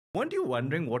Weren't you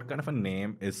wondering what kind of a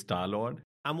name is Star-Lord?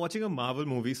 I'm watching a Marvel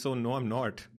movie, so no, I'm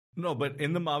not. No, but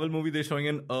in the Marvel movie, they're showing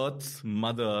an Earth's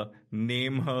mother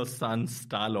name her son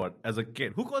Star-Lord as a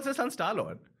kid. Who calls their son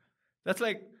Star-Lord? It's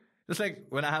like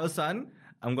when I have a son,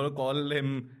 I'm going to call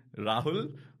him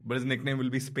Rahul, but his nickname will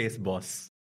be Space Boss.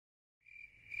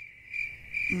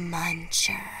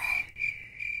 Muncher.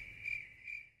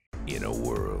 In a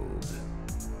world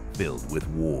filled with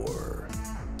war,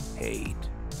 hate,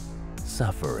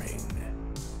 suffering,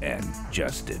 and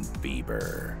Justin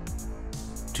Bieber,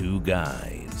 two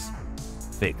guys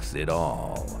fix it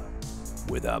all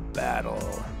with a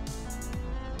battle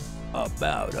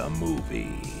about a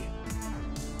movie.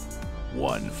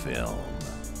 One film,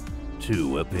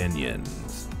 two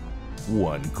opinions,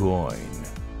 one coin,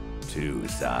 two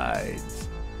sides.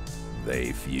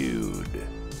 They feud.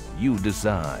 You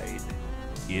decide.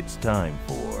 It's time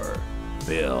for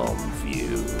Film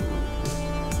Feud.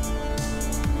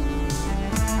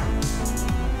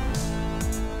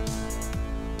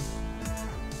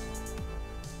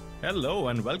 Hello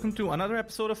and welcome to another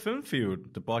episode of Film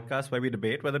Feud, the podcast where we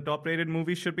debate whether top-rated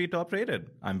movies should be top-rated.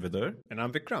 I'm Vidur. And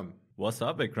I'm Vikram. What's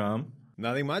up, Vikram?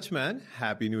 Nothing much, man.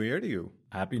 Happy New Year to you.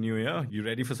 Happy New Year. You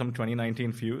ready for some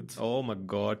 2019 feuds? Oh my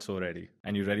God, so ready.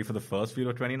 And you ready for the first feud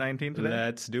of 2019 today?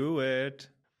 Let's do it.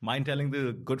 Mind telling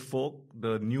the good folk,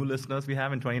 the new listeners we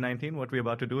have in 2019, what we're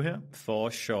about to do here? For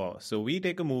sure. So we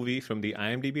take a movie from the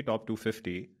IMDB top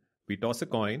 250. We toss a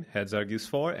coin, heads argues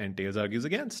for and tails argues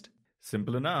against.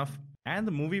 Simple enough. And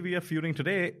the movie we are feuding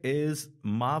today is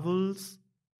Marvel's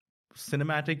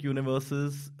Cinematic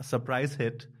Universe's surprise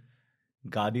hit,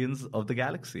 Guardians of the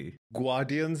Galaxy.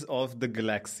 Guardians of the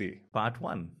Galaxy. Part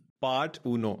 1. Part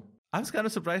uno. I was kind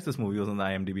of surprised this movie was on the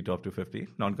IMDb top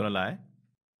 250, not gonna lie.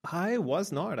 I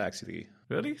was not, actually.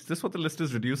 Really? Is this what the list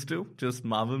is reduced to? Just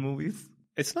Marvel movies?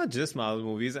 It's not just Marvel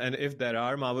movies, and if there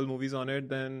are Marvel movies on it,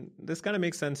 then this kind of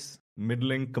makes sense.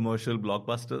 Middling commercial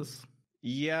blockbusters?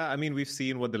 Yeah, I mean, we've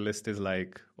seen what the list is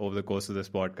like over the course of this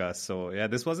podcast. So, yeah,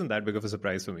 this wasn't that big of a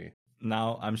surprise for me.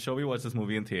 Now, I'm sure we watched this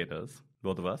movie in theaters,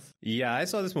 both of us. Yeah, I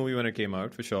saw this movie when it came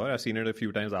out, for sure. I've seen it a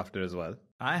few times after as well.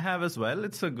 I have as well.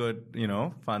 It's a good,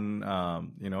 fun,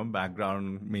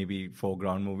 background, maybe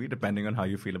foreground movie, depending on how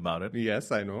you feel about it.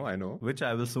 Yes, I know. Which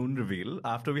I will soon reveal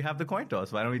after we have the coin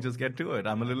toss. Why don't we just get to it?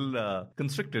 I'm a little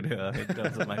constricted here in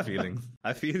terms of my feelings.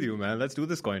 I feel you, man. Let's do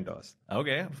this coin toss.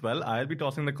 Okay, well, I'll be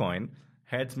tossing the coin.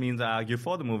 Heads means I argue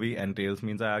for the movie, and tails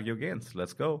means I argue against.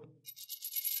 Let's go.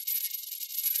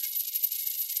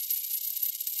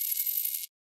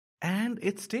 And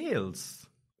it's tails.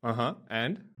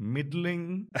 And?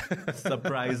 Middling,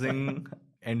 surprising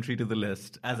entry to the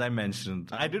list, as I mentioned.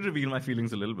 I did reveal my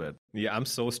feelings a little bit. Yeah, I'm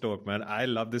so stoked, man. I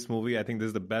love this movie. I think this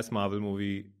is the best Marvel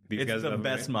movie these guys have ever made. It's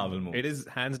the best Marvel movie. It is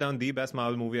hands down the best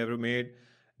Marvel movie ever made.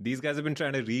 These guys have been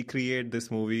trying to recreate this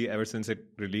movie ever since it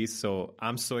released, so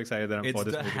I'm so excited that I'm for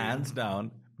this movie. It's the hands down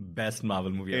best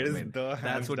Marvel movie ever made.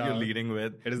 That's what you're leading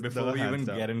with before we even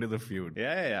get into the feud.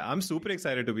 Yeah. I'm super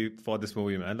excited to be for this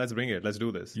movie, man. Let's bring it. Let's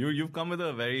do this. You've come with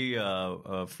a very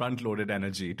front-loaded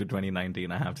energy to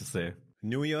 2019, I have to say.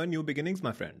 New year, new beginnings,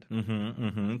 my friend.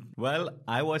 Well,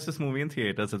 I watched this movie in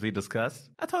theaters, as we discussed.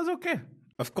 I thought it was okay.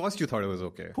 Of course you thought it was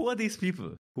okay. Who are these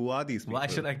people? Why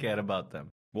should I care about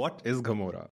them? What is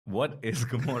Gamora?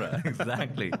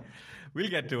 Exactly. We'll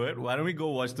get to it. Why don't we go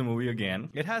watch the movie again?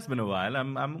 It has been a while.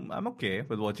 I'm okay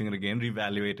with watching it again,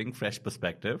 reevaluating, fresh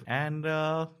perspective, and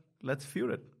let's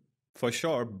feud it. For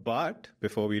sure, but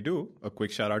before we do, a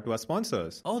quick shout out to our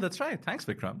sponsors. Oh, that's right. Thanks,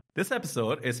 Vikram. This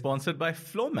episode is sponsored by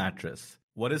Flow Mattress.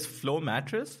 What is Flow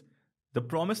Mattress? The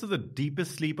promise of the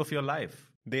deepest sleep of your life.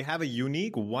 They have a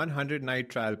unique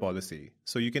 100-night trial policy.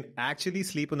 So you can actually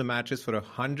sleep on the mattress for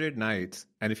 100 nights.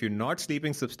 And if you're not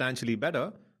sleeping substantially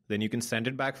better, then you can send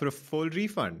it back for a full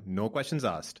refund. No questions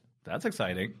asked. That's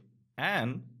exciting.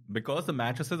 And because the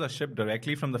mattresses are shipped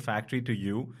directly from the factory to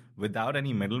you without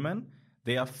any middlemen,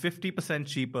 they are 50%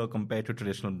 cheaper compared to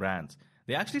traditional brands.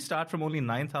 They actually start from only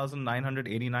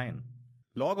 $9,989.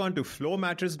 Log on to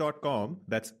flowmattress.com,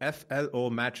 that's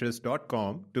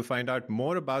FLOmattress.com, to find out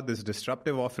more about this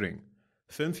disruptive offering.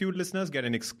 Film Feud listeners get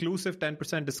an exclusive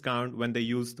 10% discount when they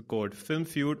use the code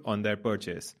FilmFeud on their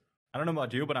purchase. I don't know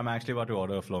about you, but I'm actually about to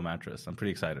order a Flow mattress. I'm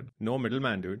pretty excited. No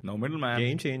middleman, dude. No middleman.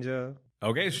 Game changer.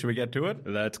 Okay, should we get to it?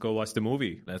 Let's go watch the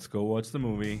movie.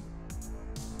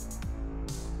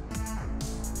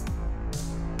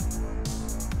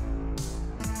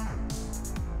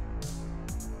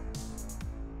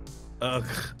 Ugh.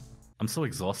 I'm so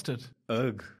exhausted.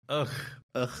 Ugh.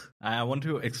 I want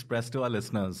to express to our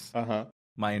listeners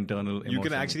my internal emotions. You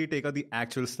can actually take out the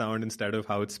actual sound instead of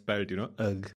how it's spelled,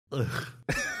 Ugh.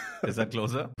 Is that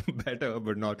closer? Better,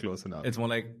 but not close enough. It's more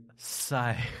like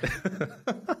sigh.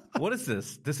 What is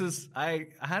this? I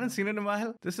hadn't seen it in a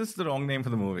while. This is the wrong name for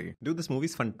the movie. Dude, this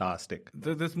movie's fantastic.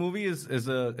 This movie is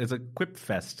a quip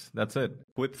fest. That's it.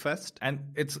 Quip-fest? And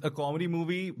it's a comedy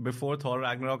movie before Thor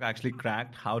Ragnarok actually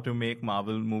cracked how to make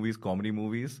Marvel movies comedy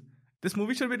movies. This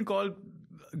movie should have been called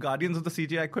Guardians of the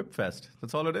CGI Quip Fest.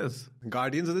 That's all it is.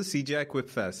 Guardians of the CGI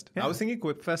Quip-fest. Yeah. I was thinking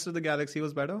Quip-fest of the Galaxy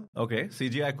was better. Okay,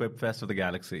 CGI Quip Fest of the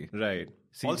Galaxy. Right.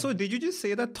 Also, did you just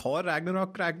say that Thor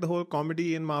Ragnarok cracked the whole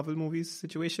comedy in Marvel movies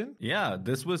situation? Yeah,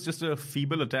 this was just a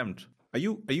feeble attempt. Are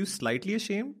you slightly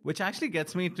ashamed? Which actually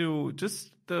gets me to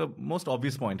just the most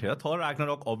obvious point here. Thor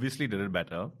Ragnarok obviously did it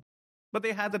better. But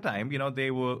they had the time.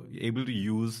 They were able to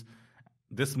use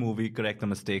this movie, correct the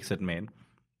mistakes it made.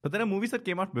 But there are movies that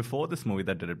came out before this movie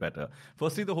that did it better.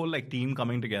 Firstly, the whole team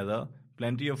coming together.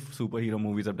 Plenty of superhero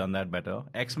movies have done that better.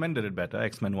 X-Men did it better.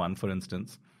 X-Men 1, for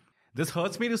instance. This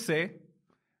hurts me to say,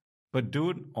 but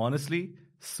dude, honestly,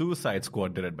 Suicide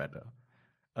Squad did it better.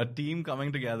 A team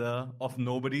coming together of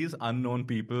nobodies, unknown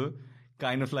people,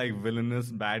 kind of like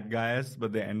villainous bad guys,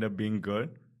 but they end up being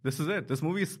good. This is it. This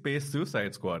movie is Space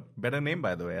Suicide Squad. Better name,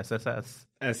 by the way, SSS.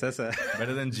 SSS.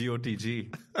 Better than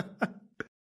GOTG.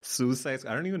 Suicide.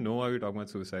 I don't even know why we're talking about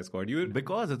Suicide Squad.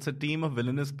 Because it's a team of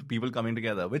villainous people coming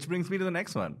together, which brings me to the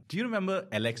next one. Do you remember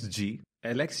LXG?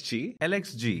 LXG?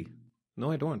 LXG.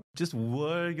 No, I don't. Just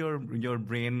whir your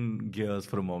brain gears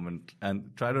for a moment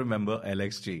and try to remember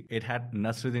LXG. It had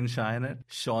Nasruddin Shah in it,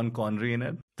 Sean Connery in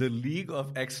it. The League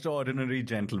of Extraordinary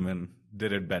Gentlemen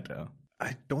did it better.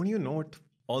 I don't even know what.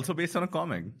 Also based on a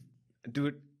comic.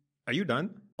 Dude, are you done?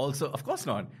 Also, of course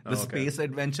not. The okay. space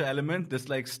adventure element, this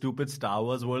stupid Star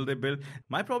Wars world they built.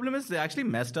 My problem is they actually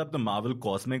messed up the Marvel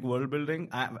cosmic world building.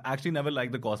 I actually never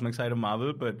liked the cosmic side of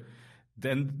Marvel, but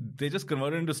then they just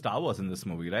converted into Star Wars in this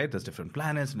movie, right? There's different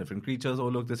planets and different creatures. Oh,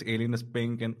 look, this alien is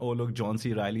pink. And oh, look, John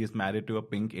C. Reilly is married to a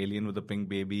pink alien with a pink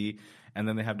baby. And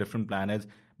then they have different planets.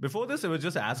 Before this, it was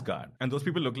just Asgard. And those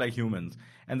people look like humans.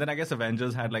 And then I guess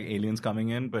Avengers had aliens coming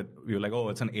in, but we were like, oh,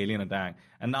 it's an alien attack.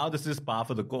 And now this is par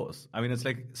for the course. I mean, it's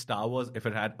like Star Wars if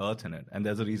it had Earth in it. And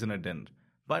there's a reason it didn't.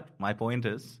 But my point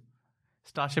is,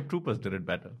 Starship Troopers did it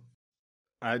better.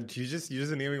 You're just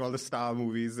naming all the Star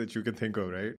movies that you can think of,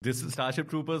 right? This Starship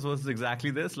Troopers was exactly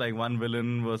this, one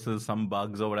villain versus some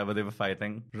bugs or whatever they were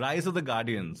fighting. Rise of the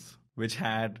Guardians, which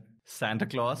had Santa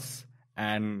Claus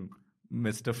and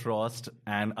Mr. Frost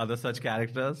and other such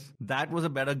characters. That was a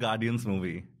better Guardians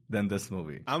movie than this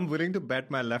movie. I'm willing to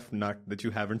bet my left nut that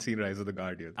you haven't seen Rise of the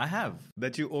Guardians. I have.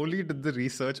 That you only did the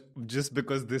research just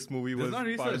because this movie was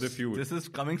part of the feud. This is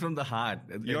coming from the heart.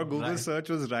 Your Google search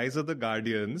was Rise of the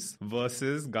Guardians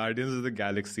versus Guardians of the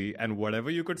Galaxy, and whatever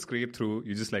you could scrape through,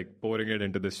 you're just pouring it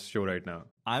into this show right now.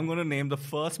 I'm going to name the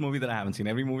first movie that I haven't seen.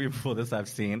 Every movie before this I've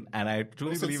seen, and I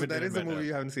truly believe it that is better. a movie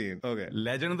you haven't seen. Okay.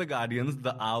 Legend of the Guardians,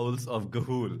 The Owls of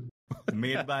Ga'Hoole.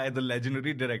 Made by the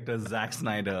legendary director Zack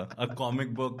Snyder, a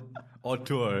comic book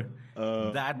auteur.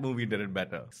 That movie did it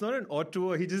better. It's not an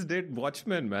auteur. He just did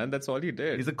Watchmen, man. That's all he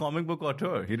did. He's a comic book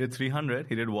auteur. He did 300.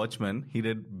 He did Watchmen. He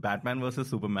did Batman vs.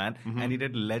 Superman. And he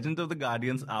did Legend of the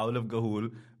Guardians, Owl of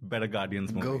Ga'Hoole. Better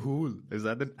Guardians movie. Ga'Hoole. Is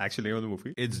that the actual name of the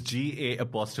movie? It's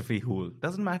G-A-apostrophe-Hoole.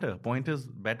 Doesn't matter. Point is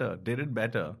better. Did it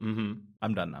better.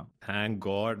 I'm done now. Thank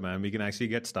God, man. We can actually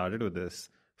get started with this.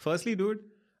 Firstly, dude,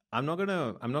 I'm not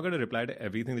gonna reply to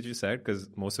everything that you said because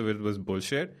most of it was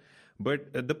bullshit.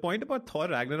 But the point about Thor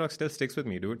Ragnarok still sticks with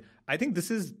me, dude. I think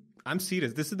I'm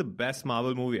serious. This is the best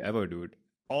Marvel movie ever, dude.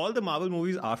 All the Marvel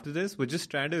movies after this were just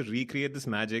trying to recreate this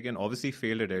magic and obviously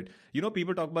failed at it.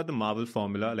 People talk about the Marvel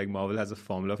formula, like Marvel has a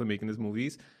formula for making these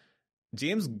movies.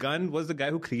 James Gunn was the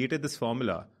guy who created this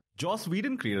formula. Joss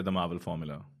Whedon created the Marvel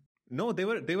formula. No, they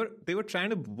were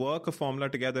trying to work a formula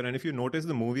together. And if you notice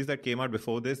the movies that came out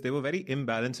before this, they were very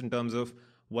imbalanced in terms of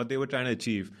what they were trying to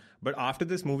achieve. But after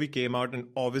this movie came out and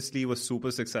obviously was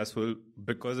super successful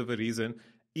because of a reason,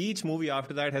 each movie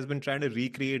after that has been trying to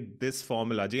recreate this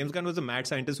formula. James Gunn was a mad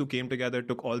scientist who came together,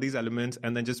 took all these elements,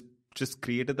 and then just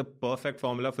created the perfect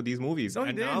formula for these movies.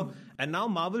 No, and now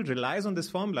Marvel relies on this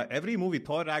formula. Every movie,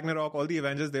 Thor, Ragnarok, all the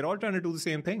Avengers, they're all trying to do the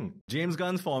same thing. James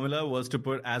Gunn's formula was to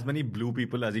put as many blue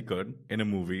people as he could in a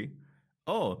movie.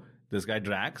 Oh, this guy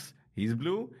Drax, he's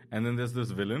blue. And then there's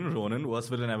this villain, Ronan, worst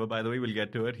villain ever, by the way. We'll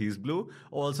get to it. He's blue.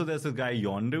 Also, there's this guy,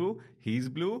 Yondu. He's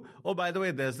blue. Oh, by the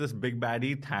way, there's this big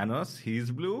baddie, Thanos. He's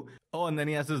blue. Oh, and then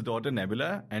he has his daughter,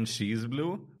 Nebula, and she's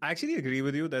blue. I actually agree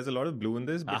with you. There's a lot of blue in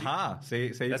this. But Say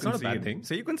you that's concede. not a bad thing.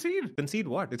 Say you concede. Concede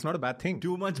what? It's not a bad thing.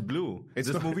 Too much blue.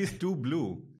 This movie's too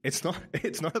blue. It's not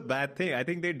a bad thing. I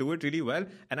think they do it really well.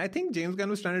 And I think James Gunn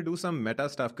was trying to do some meta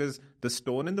stuff because the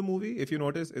stone in the movie, if you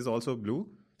notice, is also blue.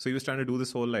 So he was trying to do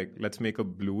this whole, like, let's make a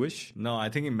bluish. No, I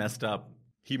think he messed up.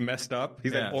 He messed up.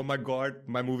 He's like, oh my God,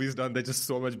 my movie's done. There's just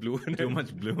so much blue in it. Too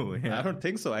much blue. Yeah. I don't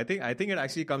think so. I think it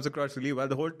actually comes across really well.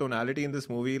 The whole tonality in this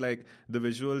movie, like the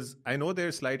visuals, I know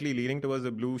they're slightly leaning towards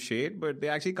the blue shade, but they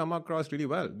actually come across really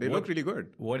well. They look really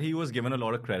good. What he was given a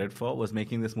lot of credit for was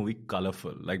making this movie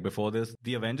colorful. Like before this,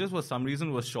 The Avengers, for some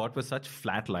reason, was shot with such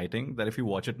flat lighting that if you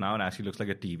watch it now, it actually looks like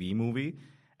a TV movie.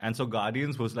 And so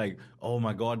Guardians was like, oh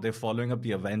my God, they're following up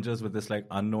the Avengers with this like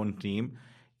unknown team.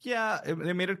 Yeah,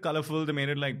 they made it colorful. They made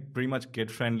it like pretty much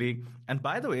kid-friendly. And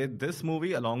by the way, this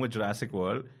movie, along with Jurassic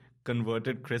World,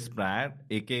 converted Chris Pratt,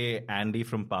 a.k.a. Andy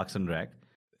from Parks and Rec.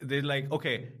 They're like,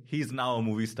 okay, he's now a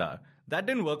movie star. That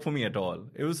didn't work for me at all.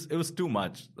 It was too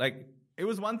much. Like, it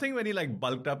was one thing when he like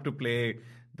bulked up to play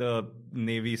the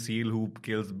Navy SEAL who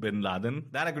kills Bin Laden.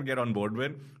 That I could get on board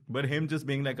with. But him just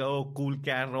being like, oh, cool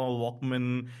cat or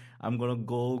Walkman, I'm going to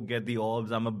go get the orbs.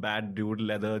 I'm a bad dude,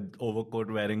 leather overcoat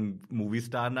wearing movie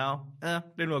star now.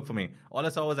 Didn't work for me. All I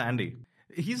saw was Andy.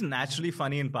 He's naturally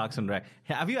funny in Parks and Rec.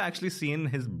 Have you actually seen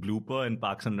his blooper in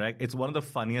Parks and Rec? It's one of the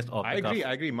funniest off the cuff.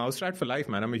 I agree. Mousetrap for life,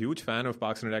 man. I'm a huge fan of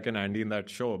Parks and Rec and Andy in that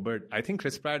show. But I think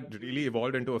Chris Pratt really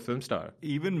evolved into a film star.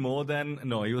 Even more than...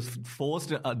 No, he was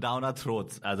forced down our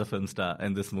throats as a film star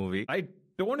in this movie. I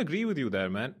don't agree with you there,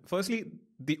 man. Firstly,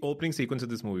 the opening sequence of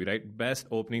this movie, right? Best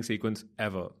opening sequence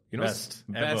ever. You know,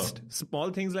 Best. Small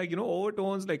things like, you know,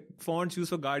 overtones, like fonts used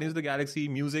for Guardians of the Galaxy,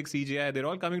 music, CGI, they're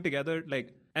all coming together.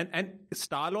 Like, and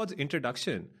Star-Lord's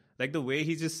introduction, like the way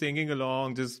he's just singing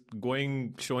along, just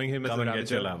going, showing him as a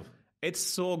Ravager. It's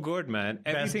so good, man.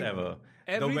 Best ever.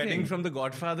 The wedding from The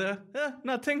Godfather,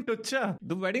 nothing to cha.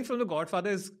 The wedding from The Godfather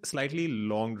is slightly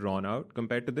long drawn out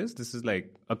compared to this. This is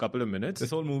like a couple of minutes. This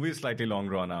whole movie is slightly long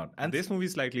drawn out. And this movie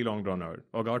is slightly long drawn out.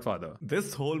 Or Godfather.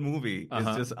 This whole movie is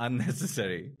just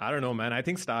unnecessary. I don't know, man. I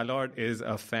think Star-Lord is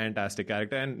a fantastic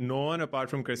character. And no one apart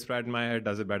from Chris Pratt in my head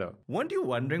does it better. Weren't you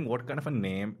wondering what kind of a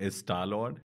name is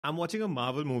Star-Lord? I'm watching a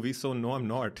Marvel movie, so no, I'm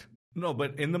not. No,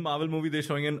 but in the Marvel movie, they're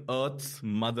showing an Earth's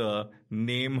mother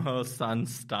name her son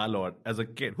Star-Lord as a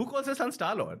kid. Who calls her son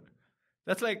Star-Lord?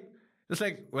 It's like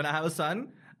when I have a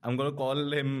son, I'm going to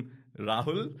call him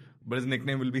Rahul, but his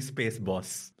nickname will be Space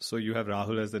Boss. So you have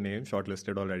Rahul as the name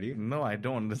shortlisted already? No, I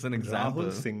don't. This is an example.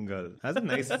 Rahul Single. Has a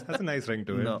nice ring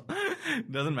to it. No,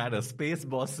 doesn't matter. Space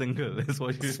Boss Single is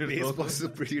what you should Space Boss is a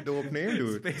pretty dope name,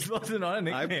 dude. Space Boss is not a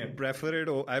nickname.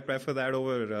 I prefer that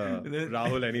over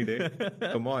Rahul any day.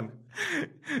 Come on.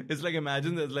 It's like,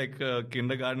 imagine there's like a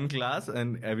kindergarten class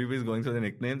and everybody's going through the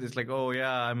nicknames. It's like, oh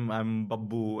yeah, I'm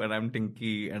Babbu and I'm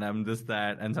Tinky and I'm this,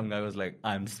 that. And some guy was like,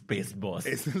 I'm Space Boss.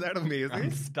 Isn't that amazing?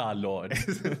 I'm Star-Lord.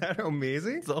 Isn't that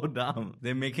amazing? So dumb.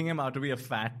 They're making him out to be a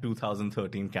fat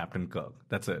 2013 Captain Kirk.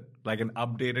 That's it. Like an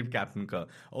updated Captain Kirk.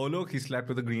 Oh look, he slept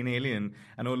with a green alien.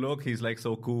 And oh look, he's like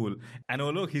so cool. And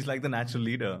oh look, he's like the natural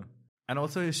leader. And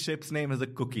also his ship's name is a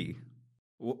cookie.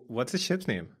 What's his ship's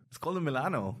name? It's called the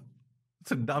Milano.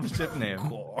 It's a dumb ship name.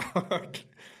 God.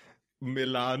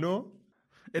 Milano?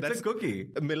 That's a cookie.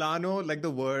 Milano, like the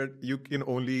word, you can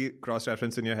only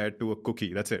cross-reference in your head to a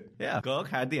cookie. That's it. Yeah. Kirk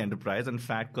had the Enterprise and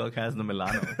Fat Kirk has the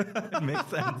Milano. It makes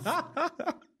sense.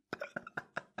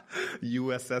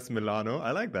 USS Milano.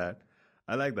 I like that.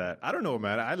 I don't know,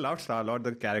 man. I loved Star-Lord,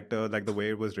 the character, like the way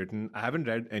it was written. I haven't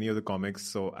read any of the comics,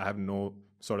 so I have no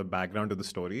sort of background to the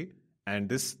story. And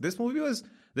this movie was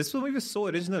so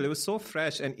original. It was so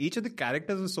fresh. And each of the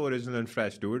characters was so original and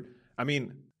fresh, dude. I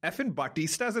mean, effing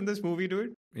Batista's in this movie,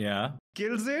 dude. Yeah.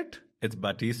 Kills it. It's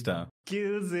Batista.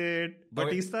 Kills it.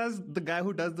 Batista's the guy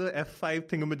who does the F5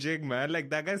 thingamajig, man. Like,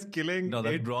 that guy's killing No,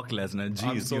 that's Brock Lesnar. Jeez,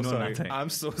 I'm so you know sorry. nothing. I'm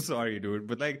so sorry, dude.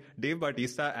 But, like, Dave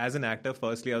Bautista, as an actor,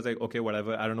 firstly, I was like, okay,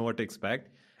 whatever. I don't know what to expect.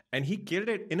 And he killed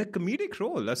it in a comedic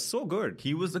role. That's so good.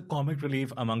 He was the comic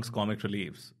relief amongst comic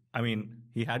reliefs. I mean,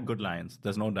 he had good lines.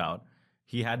 There's no doubt.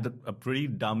 He had a pretty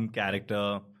dumb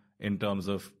character in terms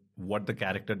of what the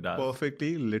character does.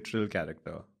 Perfectly literal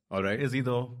character. All right? Is he,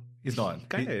 though? He's not.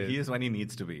 Kinda He is when he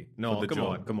needs to be. No,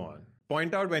 come on.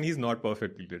 Point out when he's not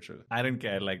perfectly literal. I didn't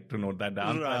care, to note that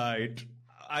down. Right.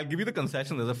 I'll give you the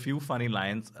concession. There's a few funny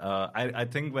lines. I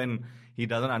think when he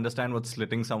doesn't understand what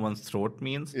slitting someone's throat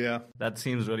means, that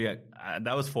seems really...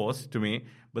 that was forced to me.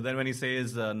 But then when he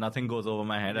says, nothing goes over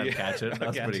my head, I'll catch it.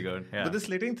 That's pretty good. Yeah. But the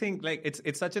slitting thing,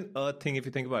 it's such an Earth thing if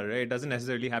you think about it, right? It doesn't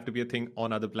necessarily have to be a thing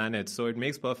on other planets. So it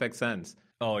makes perfect sense.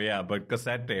 Oh, yeah, but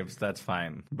cassette tapes, that's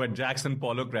fine. But Jackson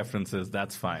Pollock references,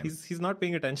 that's fine. He's not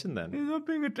paying attention then. He's not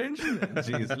paying attention then.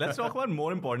 Jeez. Let's talk about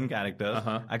more important characters.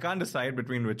 I can't decide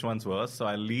between which one's worse, so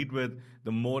I'll lead with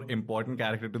the more important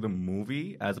character to the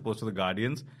movie as opposed to the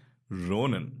Guardians,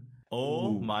 Ronan.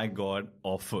 Oh my God,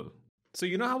 awful. So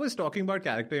you know how I was talking about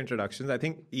character introductions? I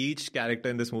think each character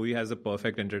in this movie has a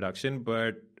perfect introduction,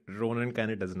 but Ronan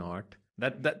kind of does not.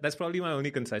 That's probably my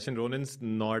only concession. Ronan's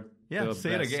not the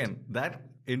say best. it again. That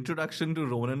introduction to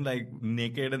Ronan, like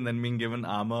naked and then being given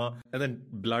armor. And then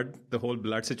blood, the whole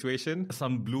blood situation.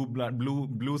 Some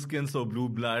blue skin, so blue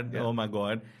blood. Yeah. Oh my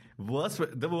god.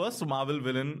 The worst Marvel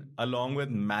villain, along with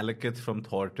Malekith from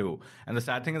Thor 2. And the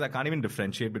sad thing is I can't even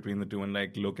differentiate between the two and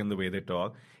like look in the way they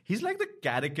talk. He's like the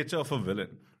caricature of a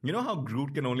villain. You know how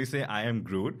Groot can only say, I am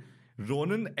Groot?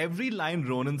 Ronan, every line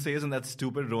Ronan says in that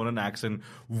stupid Ronan accent,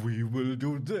 we will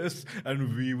do this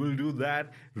and we will do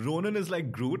that. Ronan is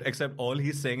like Groot, except all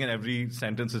he's saying in every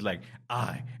sentence is like,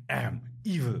 I am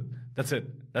evil. That's it.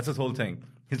 That's his whole thing.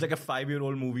 He's like a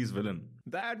 5-year-old movie's villain.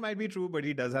 That might be true, but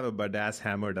he does have a badass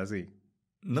hammer, does he?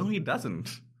 No, he doesn't.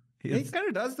 He kind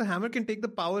of does. The hammer can take the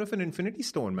power of an infinity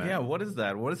stone, man. Yeah, what is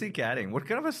that? What is he carrying? What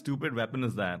kind of a stupid weapon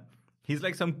is that? He's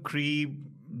like some Kree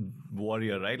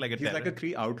warrior, right? He's like a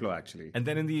Kree outlaw, actually. And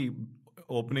then in the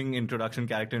opening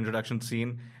character introduction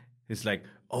scene, it's like,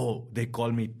 oh, they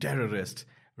call me terrorist,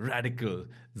 radical,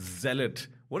 zealot.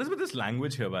 What is with this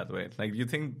language here, by the way? Like, you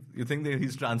think that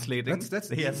he's translating?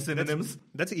 He has synonyms.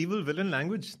 That's evil villain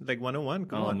language, like 101.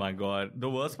 Come on. Oh my god! The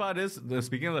worst part is,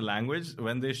 speaking of the language,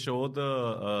 when they show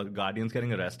the Guardians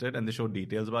getting arrested and they show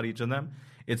details about each of them,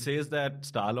 it says that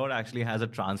Star-Lord actually has a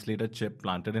translator chip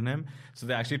planted in him. So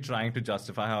they're actually trying to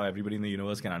justify how everybody in the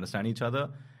universe can understand each other.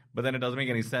 But then it doesn't make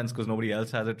any sense because nobody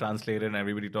else has it translated and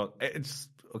everybody it's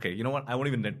okay. You know what? I won't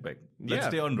even nitpick. Let's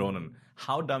stay on Ronan.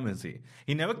 How dumb is he?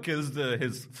 He never kills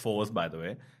his foes, by the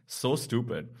way. So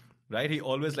stupid, right? He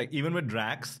always, like, even with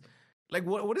Drax, like,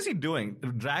 what is he doing?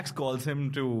 Drax calls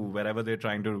him to wherever they're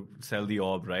trying to sell the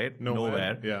orb, right?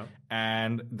 Nowhere. Yeah.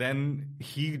 And then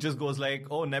he just goes like,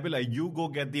 oh, Nebula, you go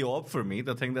get the orb for me,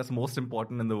 the thing that's most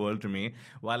important in the world to me,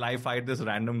 while I fight this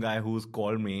random guy who's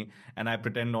called me, and I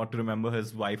pretend not to remember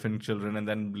his wife and children, and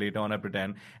then later on I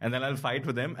pretend. And then I'll fight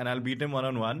with him, and I'll beat him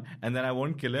one-on-one, and then I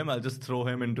won't kill him, I'll just throw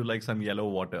him into, like, some yellow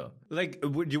water. Like,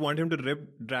 would you want him to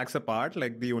rip Drax apart,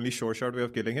 like the only sure-shot way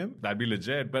of killing him? That'd be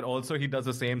legit. But also he does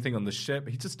the same thing on the ship.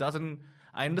 He just doesn't...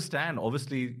 I understand.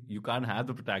 Obviously, you can't have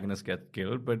the protagonist get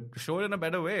killed, but show it in a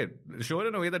better way. Show it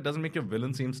in a way that doesn't make your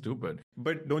villain seem stupid.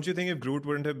 But don't you think if Groot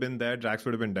wouldn't have been there, Drax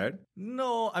would have been dead?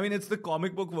 No. I mean, it's the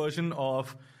comic book version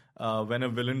of when a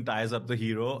villain ties up the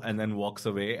hero and then walks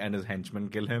away and his henchmen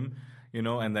kill him, you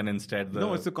know, and then instead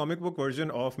No, it's the comic book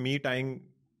version of me tying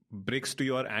bricks to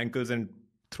your ankles and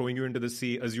throwing you into the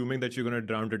sea, assuming that you're going to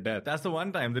drown to death. That's the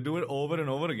one time. They do it over and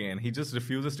over again. He just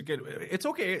refuses to kill. It's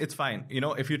okay. It's fine. You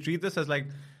know, if you treat this as like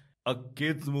a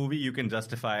kid's movie, you can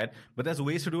justify it. But there's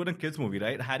ways to do it in a kid's movie,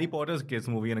 right? Harry Potter's a kid's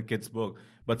movie and a kid's book.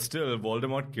 But still,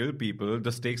 Voldemort killed people.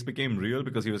 The stakes became real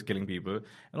because he was killing people.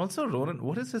 And also, Ronan,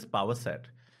 what is his power set?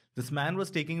 This man was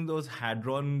taking those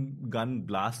Hadron gun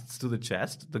blasts to the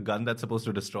chest, the gun that's supposed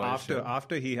to destroy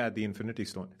after he had the Infinity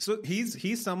Stone. So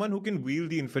he's someone who can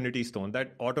wield the Infinity Stone.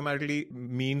 That automatically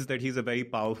means that he's a very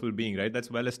powerful being, right? That's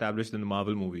well established in the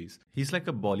Marvel movies. He's like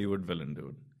a Bollywood villain,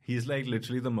 dude. He's like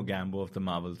literally the Mogambo of the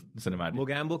Marvel cinematic.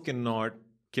 Mogambo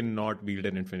cannot wield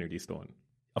an Infinity Stone.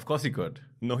 Of course he could.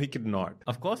 No, he could not.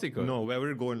 Of course he could. No, where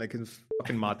would it go? Like his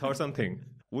fucking Matha or something?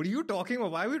 What are you talking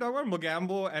about? Why are we talking about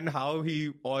Mogambo and how he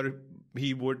would or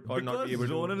because not be able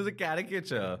to? Ronan is a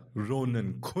caricature.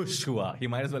 Ronan Kushua. He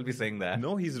might as well be saying that.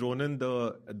 No, he's Ronan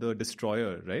the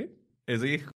Destroyer, right? Is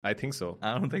he? I think so.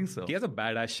 I don't think so. He has a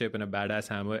badass ship and a badass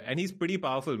hammer, and he's pretty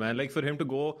powerful, man. Like for him to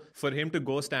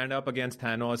go stand up against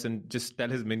Thanos and just tell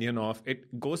his minion off,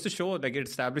 it goes to show, like it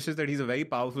establishes that he's a very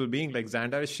powerful being. Like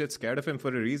Xandar is shit scared of him for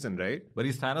a reason, right? But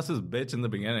he's Thanos' bitch in the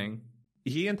beginning.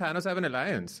 He and Thanos have an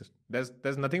alliance.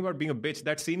 There's nothing about being a bitch.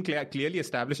 That scene clearly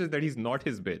establishes that he's not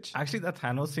his bitch. Actually, that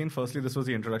Thanos scene, firstly, this was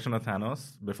the introduction of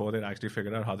Thanos before they actually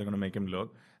figured out how they're going to make him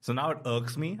look. So now it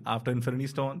irks me after Infinity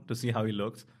Stone to see how he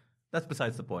looks. That's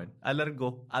besides the point. I'll let it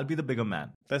go. I'll be the bigger man.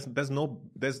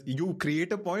 You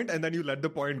create a point and then you let the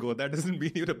point go. That doesn't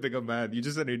mean you're a bigger man. You're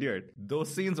just an idiot.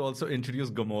 Those scenes also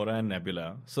introduce Gamora and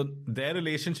Nebula. So their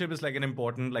relationship is like an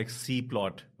important like C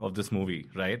plot of this movie,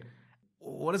 right?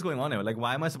 What is going on here? Like,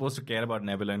 why am I supposed to care about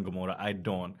Nebula and Gamora? I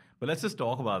don't. But let's just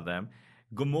talk about them.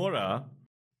 Gamora,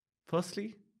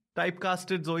 firstly,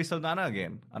 typecasted Zoe Saldana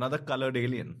again. Another colored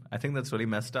alien. I think that's really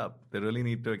messed up. They really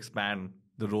need to expand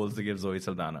the roles they give Zoe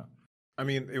Saldana. I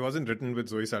mean, it wasn't written with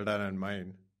Zoe Saldana in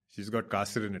mind. She's got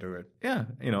casted in it a bit. Yeah,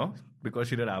 because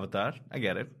she did Avatar. I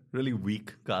get it. Really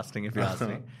weak casting, if you ask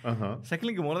me.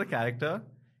 Secondly, Gamora, the character...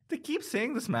 They keep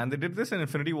saying this, man. They did this in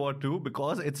Infinity War 2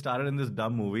 because it started in this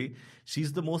dumb movie.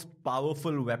 She's the most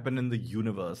powerful weapon in the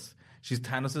universe. She's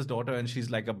Thanos' daughter and she's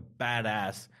like a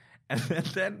badass. And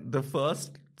then the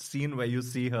first scene where you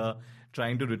see her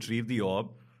trying to retrieve the orb,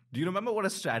 do you remember what a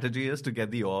strategy is to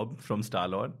get the orb from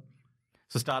Star-Lord?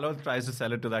 So Star-Lord tries to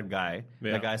sell it to that guy.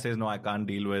 Yeah. The guy says, no, I can't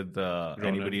deal with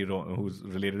anybody who's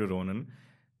related to Ronan.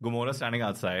 Gamora standing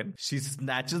outside. She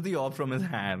snatches the orb from his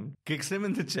hand, kicks him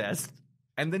in the chest,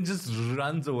 and then just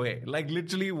runs away. Like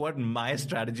literally what my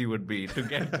strategy would be to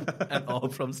get an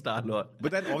orb from Star-Lord.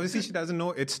 But then obviously she doesn't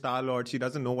know it's Star-Lord. She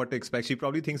doesn't know what to expect. She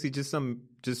probably thinks he's just some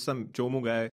chomu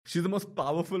guy. She's the most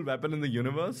powerful weapon in the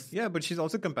universe. Yeah, but she's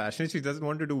also compassionate. She doesn't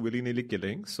want to do willy-nilly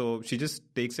killing. So she just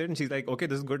takes it and she's like, okay,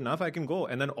 this is good enough. I can go.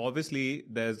 And then obviously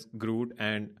there's Groot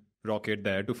and Rocket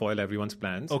there to foil everyone's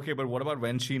plans. Okay, but what about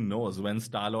when she knows, when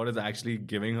Star-Lord is actually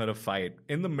giving her a fight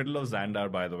in the middle of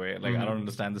Xandar, by the way? Like, I don't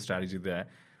understand the strategy there.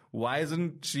 Why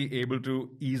isn't she able to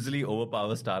easily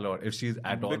overpower Star-Lord if she's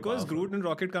at all Because powerful? Groot and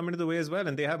Rocket come into the way as well,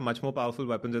 and they have much more powerful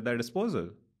weapons at their disposal.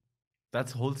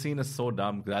 That whole scene is so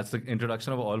dumb. That's the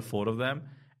introduction of all four of them.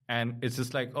 And it's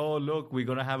just like, oh, look, we're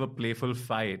going to have a playful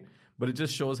fight. But it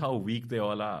just shows how weak they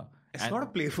all are. It's not a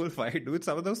playful fight, dude.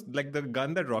 Some of those, like the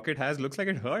gun that Rocket has, looks like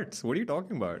it hurts. What are you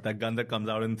talking about? That gun that comes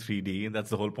out in 3D, that's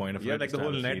the whole point of it. Yeah, like is the to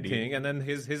whole have net 3D. thing. And then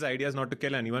his idea is not to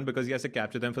kill anyone because he has to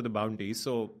capture them for the bounty.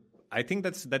 So I think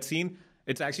that scene,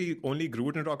 it's actually only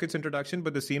Groot and Rocket's introduction,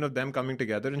 but the scene of them coming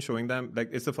together and showing them, like,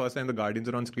 it's the first time the Guardians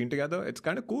are on screen together. It's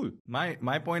kind of cool.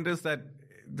 My point is that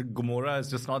the Gamora is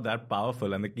just not that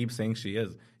powerful, and they keep saying she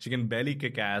is. She can barely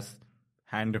kick ass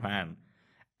hand to hand.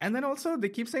 And then also, they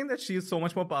keep saying that she is so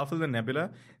much more powerful than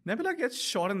Nebula. Nebula gets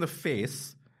shot in the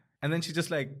face, and then she just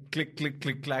like click, click,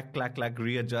 click, clack, clack, clack,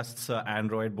 readjusts her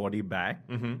android body back.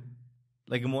 Mm-hmm.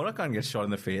 Like, Gamora can't get shot in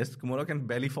the face. Gamora can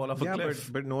barely fall off a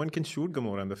cliff. But no one can shoot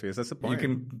Gamora in the face. That's the point. You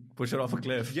can push her off a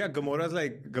cliff. Yeah, Gamora's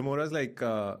like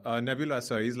Nebula.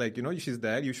 Sorry, he's like, she's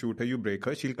there. You shoot her, you break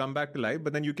her. She'll come back to life,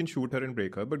 but then you can shoot her and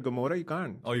break her. But Gamora, you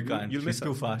can't. Oh, you can't. You'll She's miss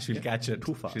too her. fast. She'll catch it.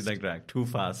 Too fast. She's like drag. Too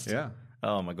fast. Yeah.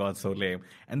 Oh my God, so lame.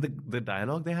 And the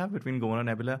dialogue they have between Gamora and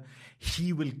Nebula,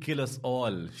 he will kill us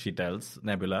all, she tells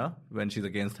Nebula when she's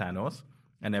against Thanos.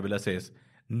 And Nebula says,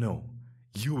 no,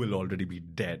 you will already be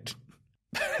dead.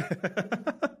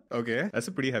 Okay, that's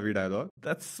a pretty heavy dialogue.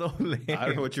 That's so lame. I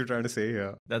don't know what you're trying to say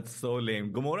here. That's so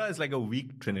lame. Gamora is like a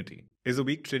weak Trinity. Is a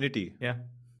weak Trinity. Yeah.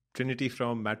 Trinity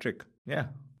from Matrix. Yeah.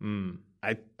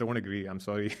 I don't agree. I'm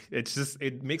sorry. It's just,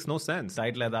 it makes no sense.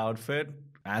 Tight leather outfit,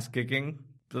 ass kicking.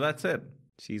 So that's it.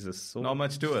 Jesus. So Not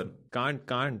much to it.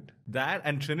 Can't. That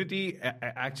and Trinity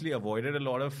actually avoided a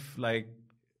lot of like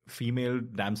female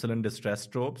damsel in distress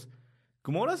tropes.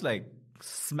 Gamora's like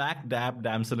smack dab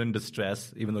damsel in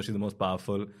distress, even though she's the most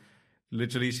powerful.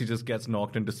 Literally, she just gets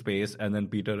knocked into space and then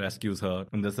Peter rescues her.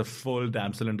 And there's a full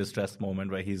damsel in distress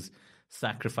moment where he's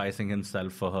sacrificing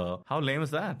himself for her. How lame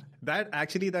is that? That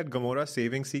Gamora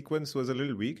saving sequence was a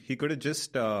little weak. He could have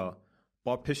just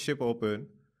popped his ship open,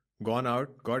 gone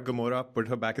out, got Gamora, put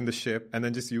her back in the ship, and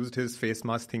then just used his face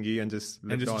mask thingy and just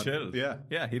lived on. Chilled. Yeah.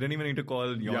 Yeah, he didn't even need to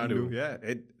call Yondu. Yeah.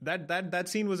 That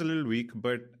scene was a little weak,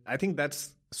 but I think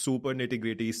that's super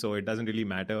nitty-gritty, so it doesn't really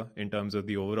matter in terms of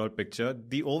the overall picture.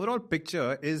 The overall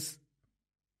picture is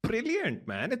brilliant,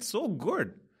 man. It's so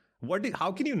good.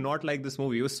 How can you not like this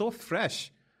movie? It was so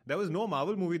fresh. There was no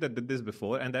Marvel movie that did this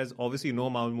before, and there's obviously no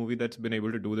Marvel movie that's been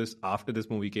able to do this after this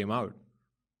movie came out.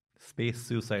 Space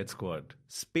Suicide Squad.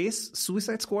 Space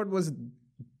Suicide Squad was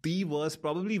the worst.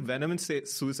 Probably Venom and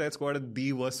Suicide Squad are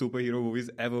the worst superhero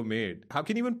movies ever made. How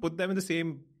can you even put them in the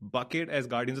same bucket as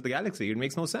Guardians of the Galaxy? It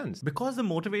makes no sense. Because the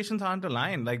motivations aren't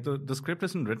aligned. Like, the script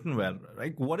isn't written well.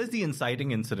 Like, what is the inciting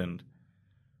incident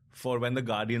for when the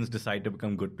Guardians decide to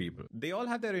become good people? They all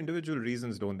have their individual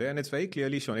reasons, don't they? And it's very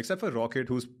clearly shown, except for Rocket,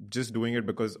 who's just doing it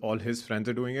because all his friends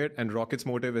are doing it. And Rocket's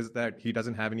motive is that he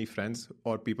doesn't have any friends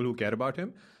or people who care about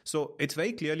him. So it's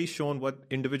very clearly shown what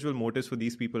individual motives for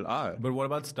these people are. But what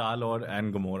about Star-Lord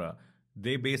and Gamora?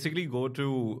 They basically go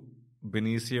to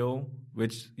Benicio,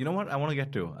 which, you know what, I want to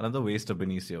get to. Another waste of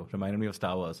Benicio. Reminded me of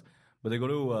Star Wars. But they go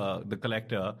to the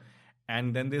Collector,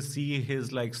 and then they see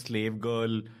his, like, slave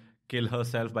girl kill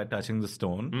herself by touching the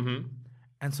stone. Mm-hmm.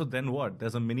 And so then what?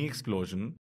 There's a mini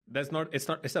explosion.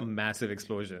 It's a massive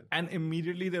explosion. And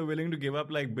immediately they're willing to give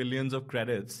up like billions of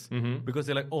credits because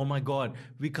they're like, oh my God,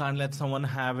 we can't let someone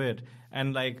have it.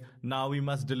 And like, now we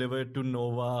must deliver it to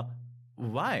Nova.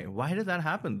 Why? Why did that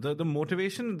happen? The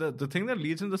motivation, the thing that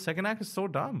leads into the second act is so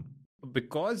dumb.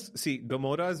 Because, see,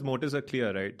 Gamora's motives are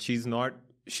clear, right? She's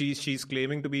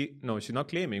claiming to be, no, she's not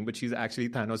claiming, but she's actually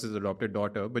Thanos' adopted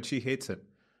daughter, but she hates him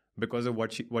because of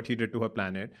what he did to her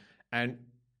planet. And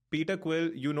Peter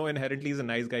Quill, inherently is a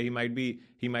nice guy. He might be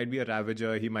a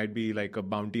ravager. He might be like a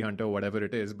bounty hunter, whatever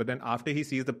it is. But then after he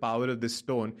sees the power of this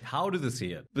stone, how does he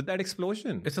see it? With that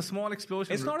explosion. It's a small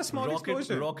explosion. It's not a small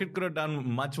explosion. Rocket could have done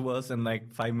much worse in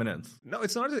like 5 minutes. No,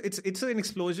 it's not. It's an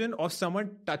explosion of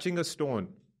someone touching a stone.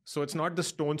 So it's not the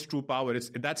stone's true power.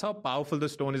 That's how powerful the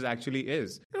stone actually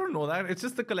is. You don't know that. It's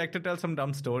just the collector tells some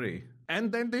dumb story. And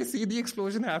then they see the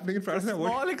explosion happening in front of them.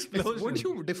 Small explosion. What do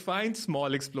you define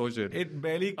small explosion? It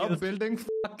barely kills. A building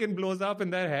fucking blows up in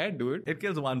their head, dude. It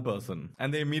kills one person.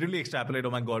 And they immediately extrapolate,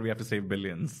 oh my god, we have to save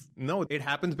billions. No, it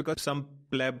happens because some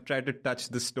pleb tried to touch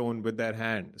the stone with their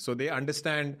hand. So they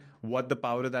understand what the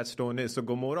power of that stone is. So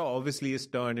Gamora obviously is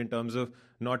turned in terms of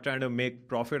not trying to make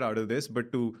profit out of this,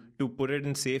 but to put it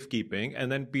in safekeeping.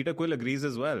 And then Peter Quill agrees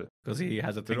as well. Because he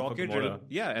has a thing for Gamora.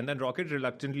 And then Rocket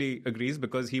reluctantly agrees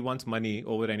because he wants money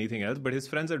over anything else, but his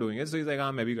friends are doing it, so he's like,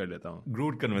 मैं भी कर लेता हूँ.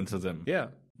 Groot convinces him. Yeah.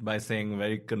 By saying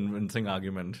very convincing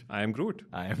argument. I am Groot.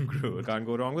 Can't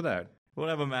go wrong with that.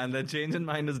 Whatever, man. That change in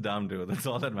mind is dumb, dude. That's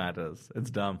all that matters.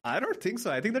 It's dumb. I don't think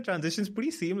so. I think the transition's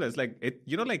pretty seamless. Like,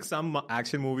 like some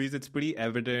action movies, it's pretty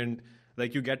evident.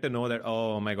 Like, you get to know that,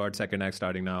 oh my god, second act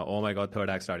starting now. Oh my god, third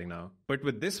act starting now. But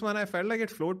with this one, I felt like it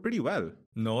flowed pretty well.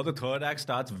 No, the third act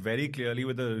starts very clearly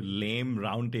with a lame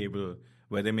round table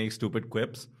where they make stupid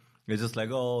quips. It's just like,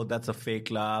 oh, that's a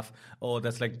fake laugh. Oh,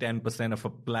 that's like 10% of a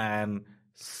plan.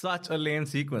 Such a lame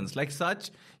sequence.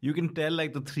 You can tell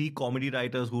like the 3 comedy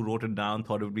writers who wrote it down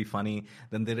thought it would be funny.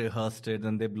 Then they rehearsed it,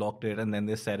 then they blocked it, and then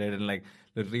they said it and like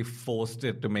literally forced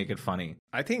it to make it funny.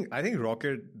 I think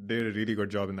Rocket did a really good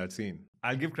job in that scene.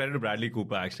 I'll give credit to Bradley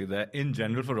Cooper actually there in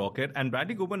general for Rocket. And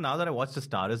Bradley Cooper, now that I watched The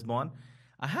Star Is Born,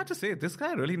 I had to say, this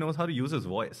guy really knows how to use his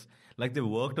voice. Like they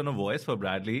worked on a voice for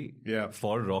Bradley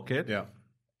for Rocket. Yeah.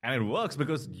 And it works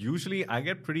because usually I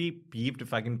get pretty peeved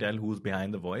if I can tell who's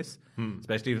behind the voice,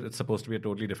 especially if it's supposed to be a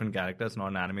totally different character. It's not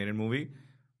an animated movie.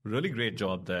 Really great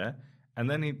job there. And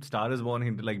then Star Is Born,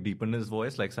 he like deepened his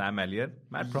voice like Sam Elliott.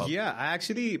 Mad prop. Yeah,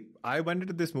 I went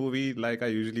into this movie like I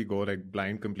usually go, like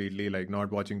blind completely, like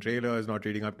not watching trailers, not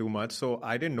reading up too much. So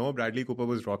I didn't know Bradley Cooper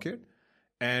was Rocket.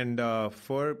 And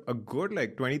for a good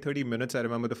like 20-30 minutes, I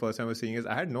remember the first time I was seeing it,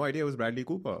 I had no idea it was Bradley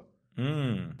Cooper.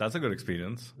 That's a good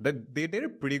experience. They did a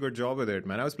pretty good job with it,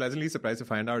 man. I was pleasantly surprised to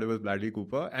find out it was Bradley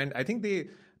Cooper. And I think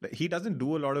he doesn't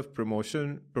do a lot of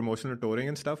promotional touring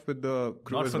and stuff with the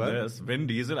crew Not as for well. this. Vin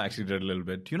Diesel actually did a little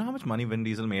bit. Do you know how much money Vin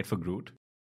Diesel made for Groot?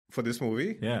 For this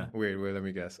movie? Yeah. Wait, let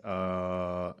me guess.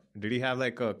 Did he have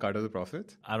like a cut of the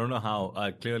profits? I don't know how.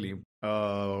 Clearly.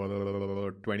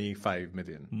 25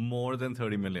 million. More than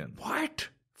 30 million. What?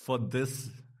 For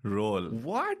this role.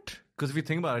 What? Because if you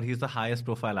think about it, he's the highest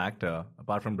profile actor,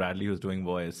 apart from Bradley, who's doing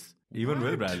voice. Even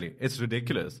Will Bradley. It's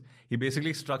ridiculous. He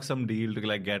basically struck some deal to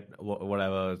like get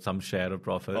whatever, some share of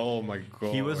profit. Oh my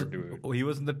god, he was dude.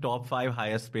 in the top 5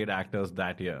 highest paid actors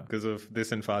that year. Because of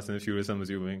this and Fast and the Furious, I'm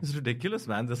assuming. It's ridiculous,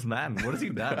 man. This man. What has he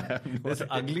done? This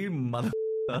ugly mother...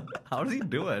 How does he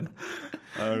do it?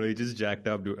 I don't know, he just jacked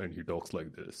up, dude, and he talks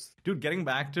like this. Dude, getting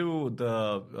back to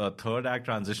the third act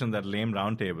transition, that lame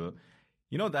round table,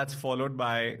 that's followed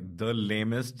by the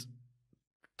lamest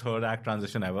third act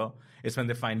transition ever. It's when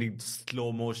they finally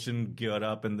slow motion gear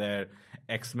up in their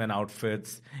X-Men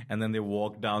outfits, and then they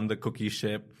walk down the cookie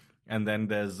ship, and then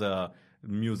there's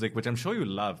music, which I'm sure you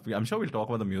love. I'm sure we'll talk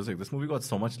about the music. This movie got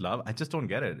so much love. I just don't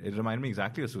get it. It reminded me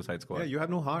exactly of Suicide Squad. Yeah, you have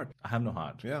no heart. I have no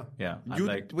heart. Yeah. Yeah.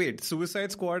 Wait,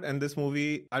 Suicide Squad and this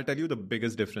movie, I'll tell you the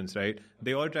biggest difference, right?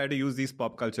 They all try to use these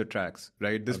pop culture tracks,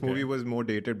 right? This movie was more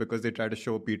dated because they try to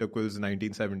show Peter Quill's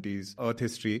 1970s Earth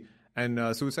history,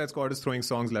 and Suicide Squad is throwing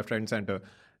songs left, right, and center.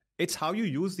 It's how you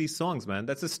use these songs, man.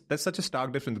 That's such a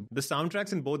stark difference. The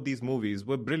soundtracks in both these movies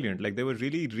were brilliant. Like, they were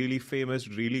really, really famous,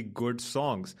 really good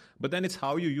songs. But then it's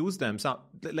how you use them. So,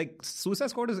 like, Suicide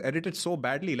Squad is edited so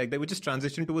badly. Like, they would just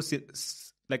transition to a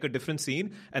different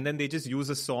scene, and then they just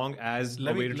use a song as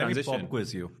a way to transition. Let me pop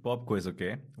quiz you. Pop quiz,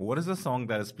 okay? What is the song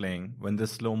that is playing when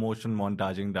there's slow motion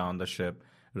montaging down the ship,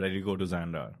 ready to go to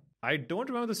Xandar? I don't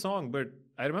remember the song, but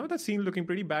I remember that scene looking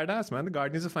pretty badass, man. The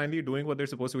Guardians are finally doing what they're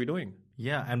supposed to be doing.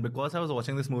 Yeah, and because I was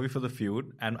watching this movie for the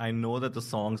Feud, and I know that the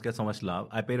songs get so much love,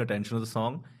 I paid attention to the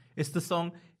song. It's the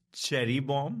song Cherry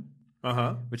Bomb,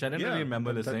 which I didn't really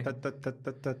remember listening.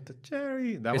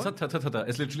 Cherry. That it's one? not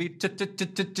It's literally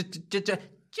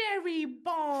Cherry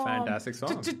Bomb. Fantastic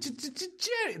song.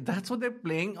 That's what they're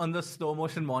playing on the slow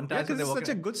motion montage. Yeah, because it's such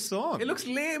a good song. It looks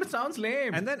lame. It sounds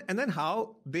lame. And then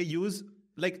how they use...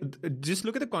 Like, just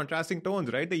look at the contrasting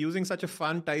tones, right? They're using such a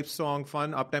fun type song,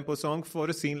 fun up-tempo song for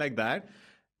a scene like that.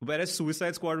 Whereas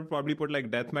Suicide Squad would probably put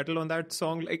like death metal on that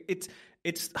song. Like,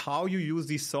 It's how you use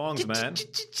these songs, man.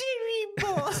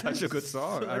 Such a good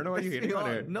song. I don't know why you're hating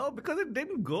on it. No, because it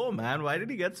didn't go, man. Why did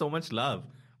he get so much love?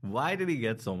 Why did he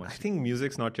get so much? I think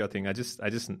music's not your thing. I just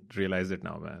realized it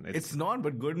now, man. It's not,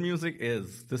 but good music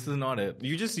is. This is not it.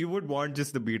 You would want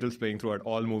just the Beatles playing throughout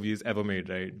all movies ever made,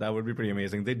 right? That would be pretty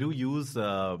amazing. They do use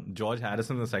George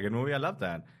Harrison in the second movie. I love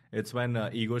that. It's when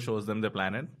Ego shows them their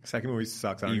planet. Second movie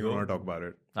sucks. I don't even want to talk about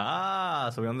it.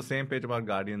 So we're on the same page about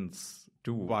Guardians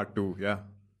 2. Part 2, yeah.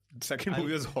 Second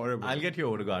movie was horrible. I'll get you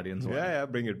over to Guardians 1. Yeah,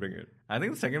 bring it. I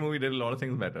think the second movie did a lot of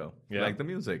things better. Yeah. Like the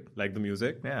music.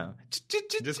 Yeah.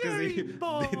 Just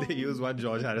because they use one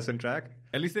George Harrison track.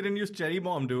 At least they didn't use Cherry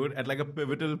Bomb, dude, at like a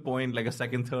pivotal point, like a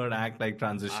second, third act, like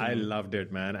transition. I loved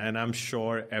it, man. And I'm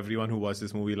sure everyone who watched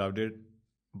this movie loved it,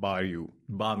 bar you.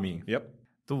 Bar me. Yep.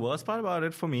 The worst part about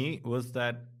it for me was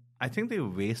that I think they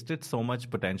wasted so much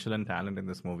potential and talent in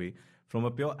this movie from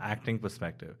a pure acting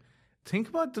perspective. Think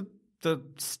about the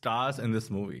stars in this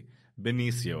movie.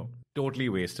 Benicio, totally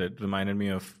wasted. Reminded me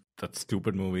of that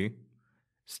stupid movie,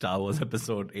 Star Wars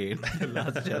Episode 8, The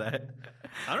Last Jedi.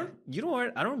 You know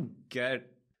what? I don't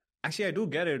get... Actually, I do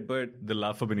get it, but... The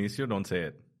love for Benicio, don't say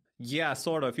it. Yeah,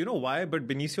 sort of. You know why? But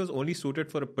Benicio's only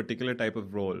suited for a particular type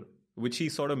of role, which he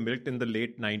sort of milked in the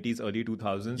late 90s, early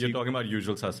 2000s. You're talking about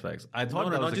Usual Suspects. I thought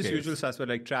that was not the just case. Usual Suspects,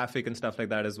 like Traffic and stuff like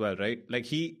that as well, right? Like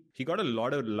he got a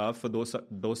lot of love for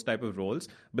those type of roles,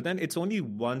 but then it's only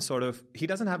one sort of... He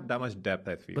doesn't have that much depth,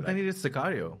 I feel. But then he did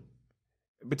Sicario.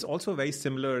 It's also a very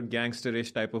similar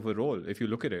gangsterish type of a role, if you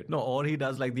look at it. No, or he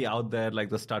does like the out there, like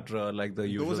the stutterer, like the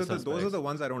Usual Suspects. Those are the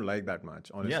ones I don't like that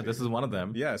much, honestly. Yeah, this is one of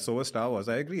them. Yeah, so is Star Wars.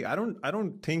 I agree. I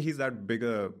don't think he's that big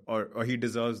or he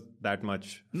deserves that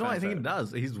much. No, I think he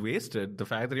does. He's wasted. The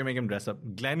fact that you make him dress up.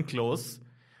 Glenn Close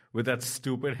with that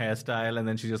stupid hairstyle, and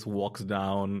then she just walks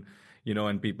down,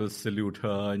 and people salute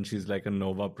her, and she's like a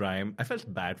Nova Prime. I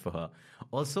felt bad for her.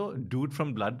 Also, dude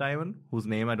from Blood Diamond, whose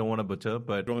name I don't want to butcher,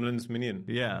 but... Roland's minion.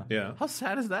 Yeah. Yeah. How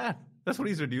sad is that? That's what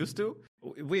he's reduced to?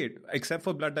 Wait, except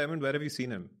for Blood Diamond, where have you seen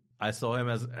him? I saw him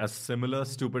as a similar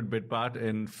stupid bit part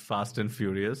in Fast and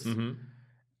Furious. Mm-hmm.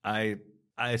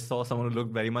 I saw someone who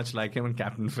looked very much like him in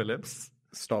Captain Phillips.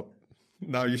 Stop.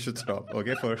 Now you should stop,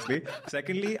 okay, firstly.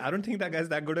 Secondly, I don't think that guy's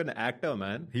that good an actor,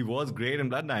 man. He was great in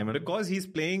Blood Diamond. Because he's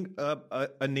playing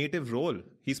a native role.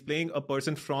 He's playing a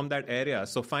person from that area.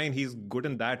 So fine, he's good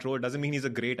in that role. Doesn't mean he's a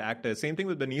great actor. Same thing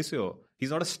with Benicio. He's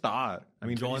not a star. I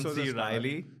mean, John Benicio's C. a star.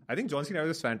 Reilly. I think John C. Reilly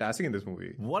was fantastic in this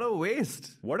movie. What a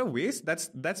waste. What a waste. That's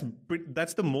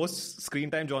the most screen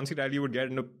time John C. Reilly would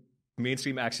get in a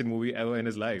mainstream action movie ever in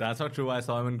his life. That's not true. I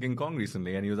saw him in King Kong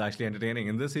recently, and he was actually entertaining.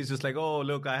 In this, he's just like, oh,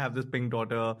 look, I have this pink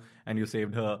daughter, and you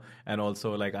saved her, and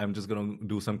also, like, I'm just going to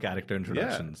do some character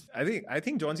introductions. Yeah, I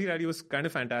think John C. Reilly was kind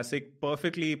of fantastic,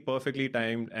 perfectly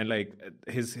timed, and like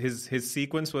his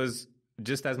sequence was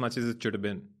just as much as it should have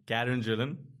been. Karen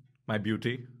Gillan, my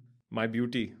beauty. My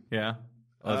beauty. Yeah.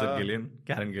 Or is it Gillian?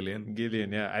 Karen Gillian.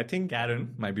 Gillian, yeah. I think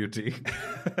Karen, my beauty.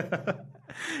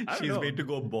 She's made to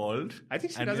go bald. I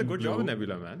think she does a good job in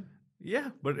Nebula, man. Yeah,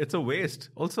 but it's a waste.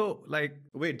 Also, like...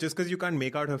 Wait, just because you can't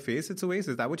make out her face, it's a waste?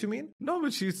 Is that what you mean? No,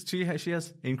 but she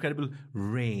has incredible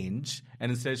range,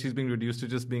 and instead she's being reduced to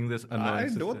just being this annoying I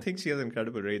sister. don't think she has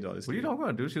incredible range, honestly. What are you talking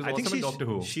about, dude? She was awesome in Doctor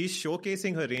Who. She's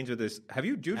showcasing her range with this. Have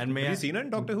you seen her in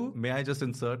Doctor Who? May I just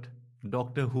insert?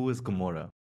 Doctor Who is Gamora.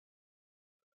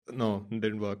 No, it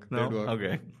didn't work. No? Didn't work.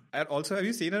 Okay. And also, have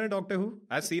you seen her in Doctor Who?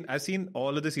 I've seen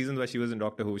all of the seasons where she was in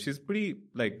Doctor Who. She's pretty,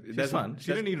 like... She's fun. She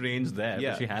didn't need range there,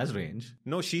 yeah. but she has range.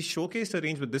 No, she showcased her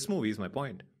range with this movie, is my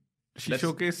point. She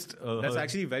showcased... that's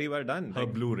actually very well done. Her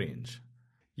blue range.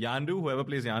 Yandu, whoever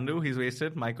plays Yandu, he's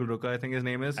wasted. Michael Rooker, I think his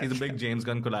name is. He's a big James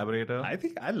Gunn collaborator. I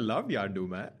think I love Yandu,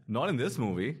 man. Not in this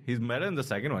movie. He's better in the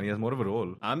second one. He has more of a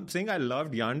role. I'm saying I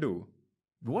loved Yandu.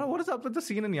 What is up with the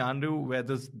scene in Yandu where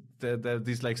there's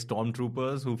these like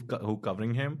stormtroopers who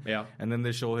covering him? Yeah. And then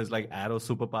they show his like arrow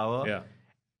superpower. Yeah.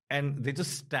 And they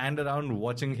just stand around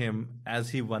watching him as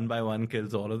he one by one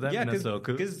kills all of them in a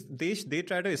circle. Because they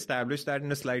try to establish that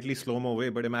in a slightly slow-mo way.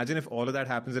 But imagine if all of that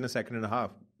happens in a second and a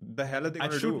half. The hell are they going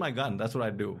to do? I'd shoot my gun. That's what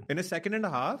I'd do. In a second and a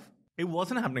half? It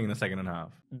wasn't happening in a second and a half.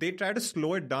 They try to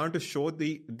slow it down to show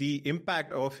the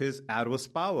impact of his arrow's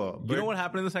power. You know what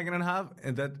happened in the second and a half?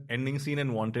 That ending scene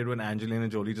in Wanted when Angelina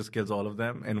Jolie just kills all of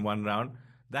them in one round.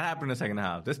 That happened in the second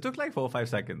half. This took like 4 or 5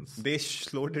 seconds. They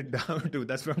slowed it down, dude.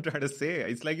 That's what I'm trying to say.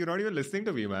 It's like you're not even listening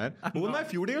to me, man. Who am I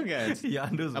feuding against?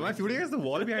 Am I feuding against the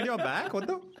wall behind your back? What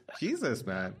the? Jesus,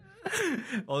 man.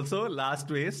 Also,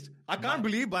 last waste. I can't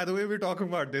believe, by the way, we're talking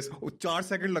about this. 4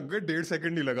 seconds lag gaye, 1.5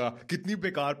 second nahi laga. Kitni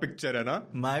bekar picture hai na?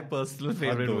 My personal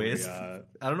favorite waste. I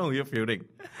don't know who you're feuding.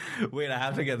 Wait, I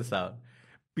have to get this out.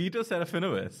 Peter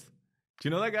Serafinowicz. Do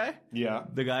you know that guy? Yeah.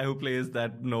 The guy who plays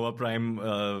that Nova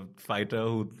Prime fighter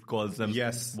who calls them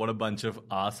what a bunch of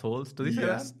assholes. Does he say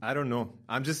that? I don't know.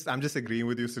 I'm just agreeing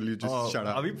with you, so you just shut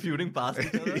up. Are we feuding past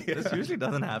each other? Yeah. This usually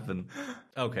doesn't happen.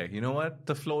 Okay, you know what?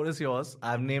 The floor is yours.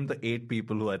 I've named the 8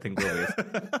 people who I think were waste.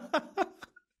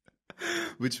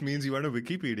 Which means you went to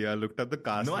Wikipedia, looked up the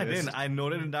cast No, list. I didn't. I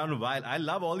noted it down while. I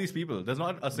love all these people. There's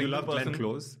not a single You love person. Glenn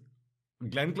Close?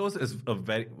 Glenn Close is a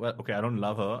very well. Okay, I don't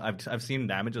love her. I've seen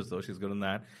Damages though. She's good in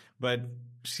that. But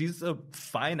she's a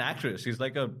fine actress. She's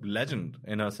like a legend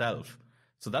in herself.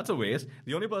 So that's a waste.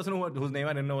 The only person whose name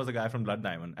I didn't know was a guy from Blood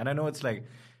Diamond. And I know it's like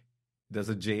there's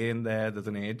a J in there. There's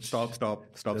an H. Stop.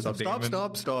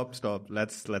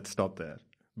 Let's stop there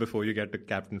before you get to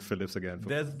Captain Phillips again.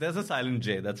 There's a silent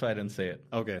J. That's why I didn't say it.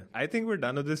 Okay. I think we're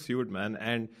done with this feud, man.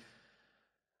 And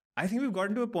I think we've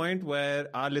gotten to a point where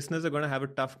our listeners are going to have a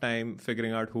tough time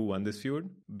figuring out who won this feud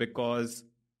because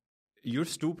you're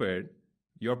stupid.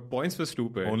 Your points were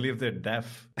stupid. Only if they're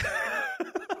deaf.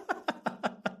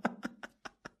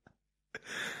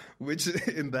 Which,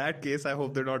 in that case, I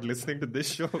hope they're not listening to this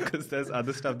show because there's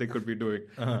other stuff they could be doing.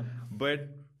 Uh-huh. But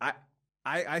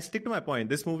I stick to my point.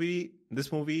 This movie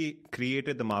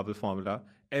created the Marvel formula.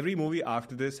 Every movie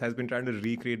after this has been trying to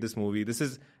recreate this movie. This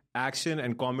is action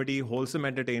and comedy, wholesome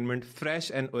entertainment, fresh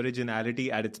and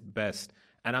originality at its best.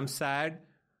 And I'm sad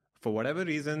for whatever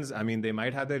reasons. I mean, they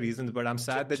might have their reasons, but I'm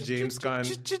sad that James Gunn...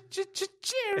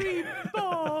 Cherry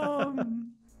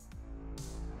bomb!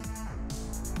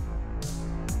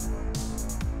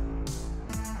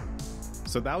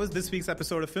 So that was this week's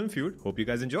episode of Film Feud. Hope you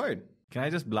guys enjoyed. Can I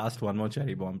just blast one more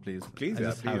cherry bomb, please? Please,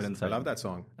 please. I love that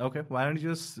song. Okay, why don't you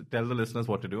just tell the listeners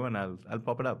what to do and I'll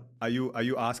pop it up. Are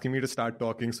you asking me to start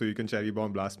talking so you can cherry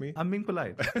bomb blast me? I'm being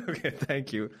polite. Okay,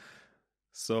 thank you.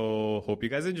 So, hope you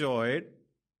guys enjoyed.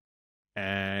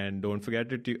 And don't forget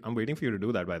to... I'm waiting for you to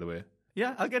do that, by the way.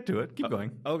 Yeah, I'll get to it. Keep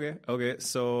going. Okay.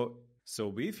 So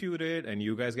we feuded and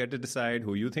you guys get to decide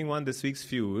who you think won this week's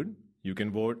feud. You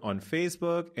can vote on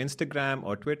Facebook, Instagram,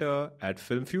 or Twitter at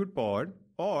FilmFeudPod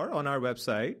or on our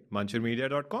website,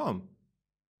 munchermedia.com.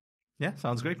 Yeah,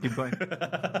 sounds great. Keep going.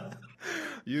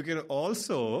 You can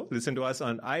also listen to us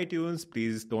on iTunes.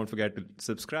 Please don't forget to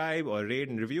subscribe or rate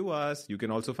and review us. You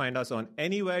can also find us on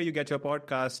anywhere you get your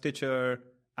podcasts, Stitcher,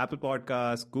 Apple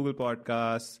Podcasts, Google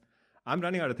Podcasts. I'm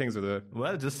running out of things with it.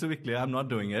 Well, just to be clear, I'm not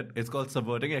doing it. It's called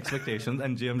Subverting Expectations,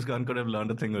 and James Gunn could have learned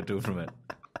a thing or two from it.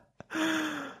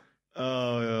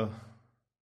 Oh, yeah.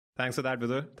 Thanks for that,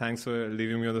 Vidur. Thanks for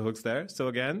leaving me on the hooks there. So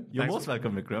again... You're most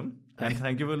welcome, Vikram. And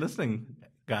thank you for listening,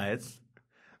 guys.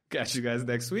 Catch you guys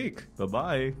next week.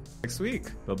 Bye-bye. Next week.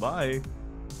 Bye-bye.